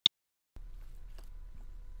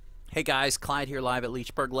Hey guys, Clyde here live at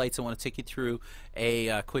Xlights. I want to take you through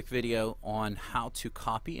a quick video on how to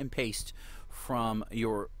copy and paste from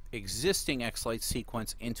your existing Xlights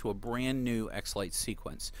sequence into a brand new Xlights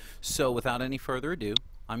sequence. So without any further ado,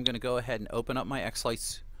 I'm going to go ahead and open up my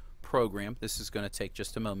Xlights program. This is going to take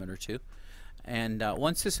just a moment or two. And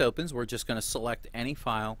once this opens, we're just going to select any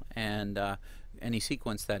file and any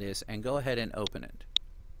sequence that is, and go ahead and open it.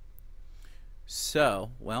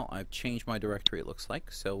 So, well, I've changed my directory, it looks like,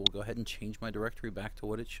 so we'll go ahead and change my directory back to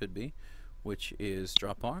what it should be, which is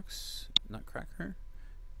Dropbox, Nutcracker,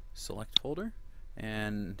 select folder,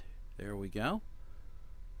 and there we go.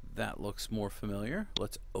 That looks more familiar.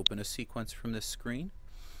 Let's open a sequence from this screen,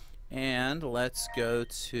 and let's go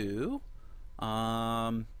to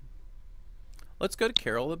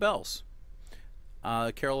Carol of the Bells.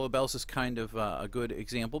 Carol of the Bells is kind of a good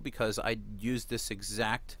example because I used this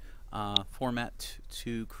exact format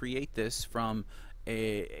to create this from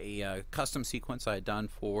a custom sequence I had done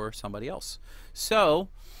for somebody else. So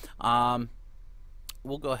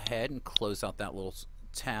we'll go ahead and close out that little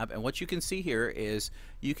tab, and what you can see here is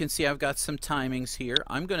you can see I've got some timings here.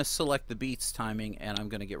 I'm going to select the beats timing, and I'm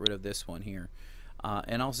going to get rid of this one here,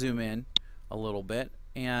 and I'll zoom in a little bit,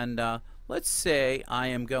 and let's say I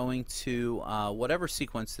am going to whatever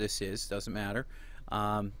sequence this is, doesn't matter.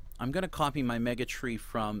 I'm going to copy my mega tree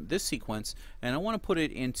from this sequence, and I want to put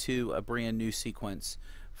it into a brand new sequence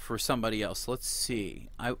for somebody else. Let's see.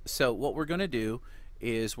 So what we're going to do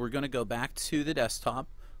is we're going to go back to the desktop.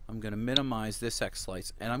 I'm going to minimize this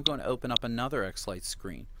Xlights, and I'm going to open up another Xlights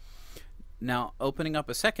screen. Now, opening up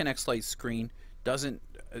a second Xlights screen doesn't,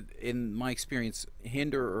 in my experience,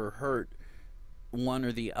 hinder or hurt one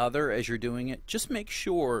or the other as you're doing it. Just make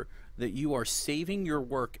sure that you are saving your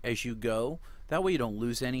work as you go. That way you don't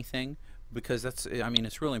lose anything, because that's, I mean,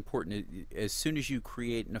 it's really important. As soon as you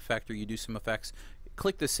create an effect or you do some effects,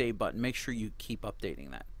 click the save button. Make sure you keep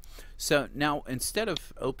updating that. So now, instead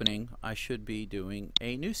of opening, I should be doing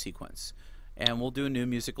a new sequence, and we'll do a new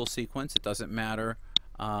musical sequence. It doesn't matter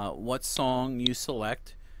what song you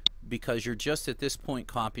select, because you're just at this point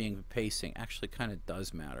copying and pasting. Actually, kind of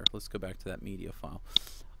does matter. Let's go back to that media file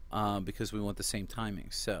because we want the same timing.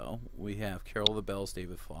 So we have Carol of the Bells,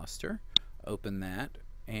 David Foster. Open that,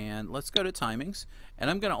 and let's go to timings, and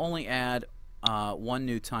I'm going to only add one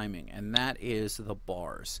new timing, and that is the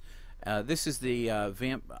bars. This is the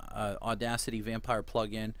Audacity Vampire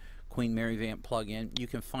plugin, Queen Mary Vamp plugin. You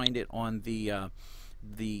can find it on the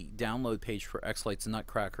download page for Xlights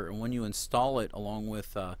Nutcracker, and when you install it along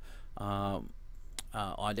with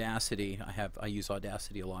Audacity, I use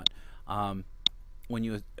Audacity a lot. When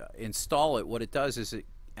you install it, what it does is it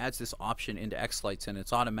adds this option into Xlights, and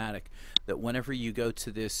it's automatic that whenever you go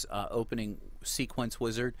to this opening sequence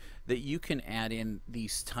wizard, that you can add in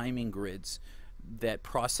these timing grids that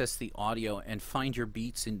process the audio and find your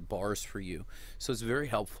beats and bars for you. So it's very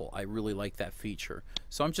helpful. I really like that feature.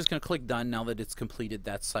 So I'm just going to click done now that it's completed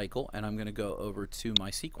that cycle, and I'm going to go over to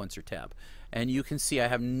my sequencer tab, and you can see I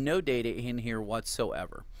have no data in here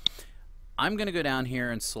whatsoever. I'm going to go down here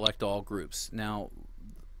and select all groups. Now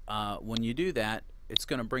when you do that, it's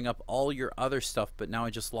going to bring up all your other stuff, but now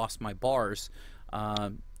I just lost my bars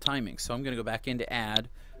timing. So I'm going to go back into add.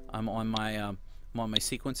 I'm on my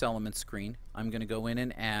sequence element screen. I'm going to go in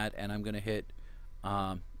and add, and I'm going to hit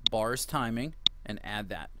bars timing and add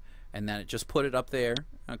that, and then it just put it up there.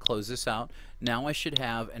 I'll close this out. Now I should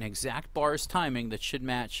have an exact bars timing that should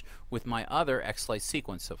match with my other Xlights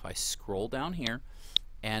sequence. So if I scroll down here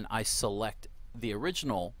and I select the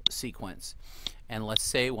original sequence, and let's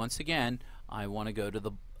say once again I want to go to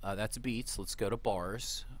the that's beats. Let's go to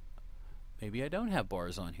bars. Maybe I don't have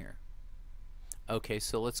bars on here. Okay,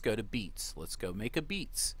 so let's go to beats. Let's go make a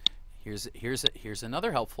beats. Here's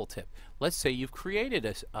another helpful tip. Let's say you've created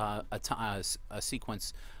a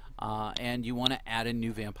sequence and you want to add a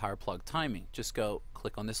new vampire plug timing. Just go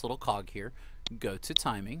click on this little cog here, go to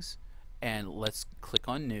timings, and let's click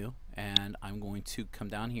on new, and I'm going to come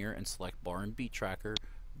down here and select bar and beat tracker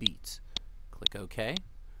beats. Click OK.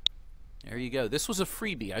 There you go. This was a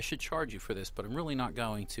freebie. I should charge you for this, but I'm really not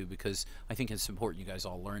going to, because I think it's important you guys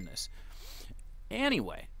all learn this.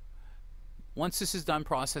 Anyway, once this is done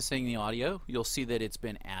processing the audio, you'll see that it's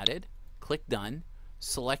been added. Click done,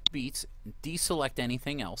 select beats, deselect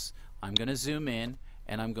anything else. I'm going to zoom in,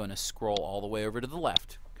 and I'm going to scroll all the way over to the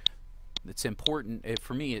left. It's important,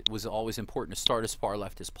 for me it was always important to start as far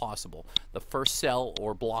left as possible. The first cell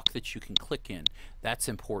or block that you can click in, that's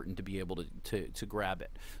important to be able to grab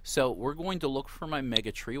it. So we're going to look for my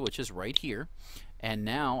mega tree, which is right here, and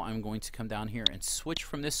now I'm going to come down here and switch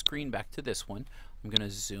from this screen back to this one. I'm going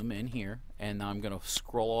to zoom in here, and I'm going to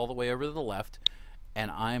scroll all the way over to the left,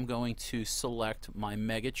 and I'm going to select my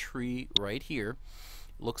mega tree right here.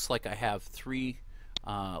 Looks like I have 3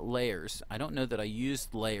 layers. I don't know that I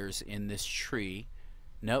used layers in this tree.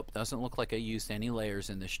 Nope, doesn't look like I used any layers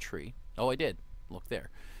in this tree. Oh, I did. Look there.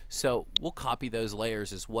 So we'll copy those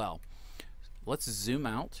layers as well. Let's zoom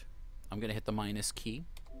out. I'm going to hit the minus key,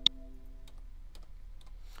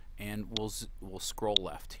 and we'll scroll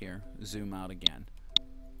left here, zoom out again.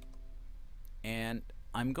 And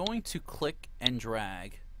I'm going to click and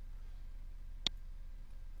drag.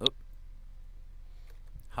 Oop.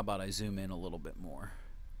 How about I zoom in a little bit more?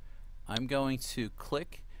 I'm going to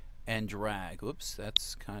click and drag. Oops,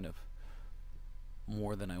 that's kind of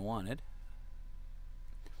more than I wanted.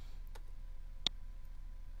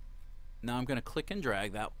 Now I'm going to click and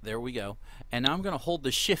drag that. There we go. And now I'm going to hold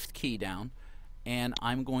the shift key down, and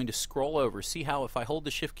I'm going to scroll over. See how if I hold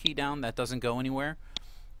the shift key down, that doesn't go anywhere?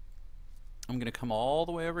 I'm going to come all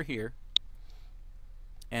the way over here,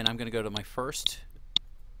 and I'm going to go to my first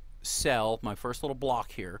cell, my first little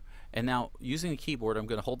block here. And now using the keyboard, I'm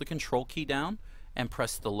going to hold the control key down and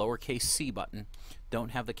press the lowercase c button.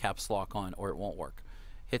 Don't have the caps lock on or it won't work.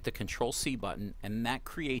 Hit the control C button, and that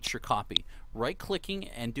creates your copy. Right clicking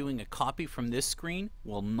and doing a copy from this screen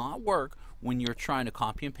will not work when you're trying to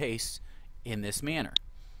copy and paste in this manner.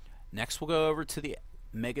 Next we'll go over to the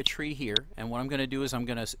mega tree here, and what I'm going to do is I'm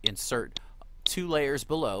going to insert 2 layers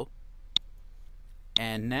below.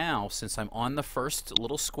 And now, since I'm on the first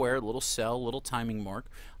little square, little cell, little timing mark,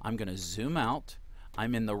 I'm going to zoom out.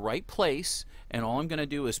 I'm in the right place, and all I'm going to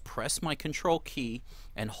do is press my control key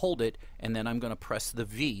and hold it, and then I'm going to press the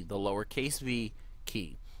V, the lowercase v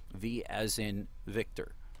key, V as in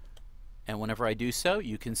Victor. And whenever I do so,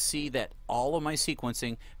 you can see that all of my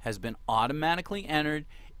sequencing has been automatically entered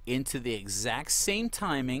into the exact same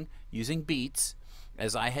timing using beats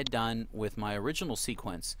as I had done with my original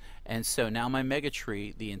sequence. And so now my mega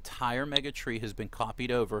tree, the entire mega tree, has been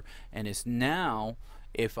copied over and is now,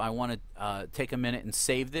 if I want to take a minute and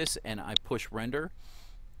save this and I push render,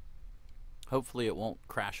 hopefully it won't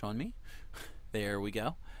crash on me. There we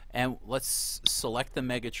go. And let's select the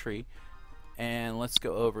mega tree and let's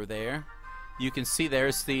go over there. You can see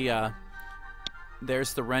there's the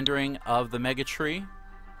rendering of the mega tree.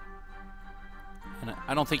 And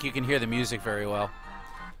I don't think you can hear the music very well.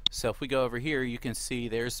 So if we go over here, you can see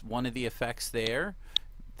there's one of the effects there.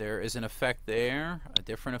 There is an effect there, a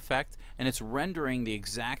different effect, and it's rendering the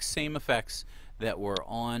exact same effects that were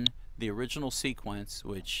on the original sequence,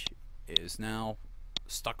 which is now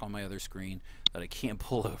stuck on my other screen that I can't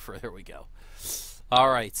pull over. There we go. All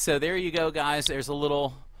right, so there you go, guys. There's a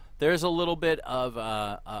little bit of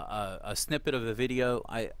a snippet of the video.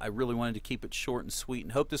 I really wanted to keep it short and sweet,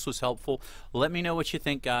 and hope this was helpful. Let me know what you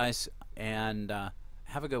think, guys, and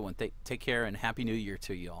have a good one. Take care, and Happy New Year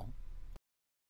to you all.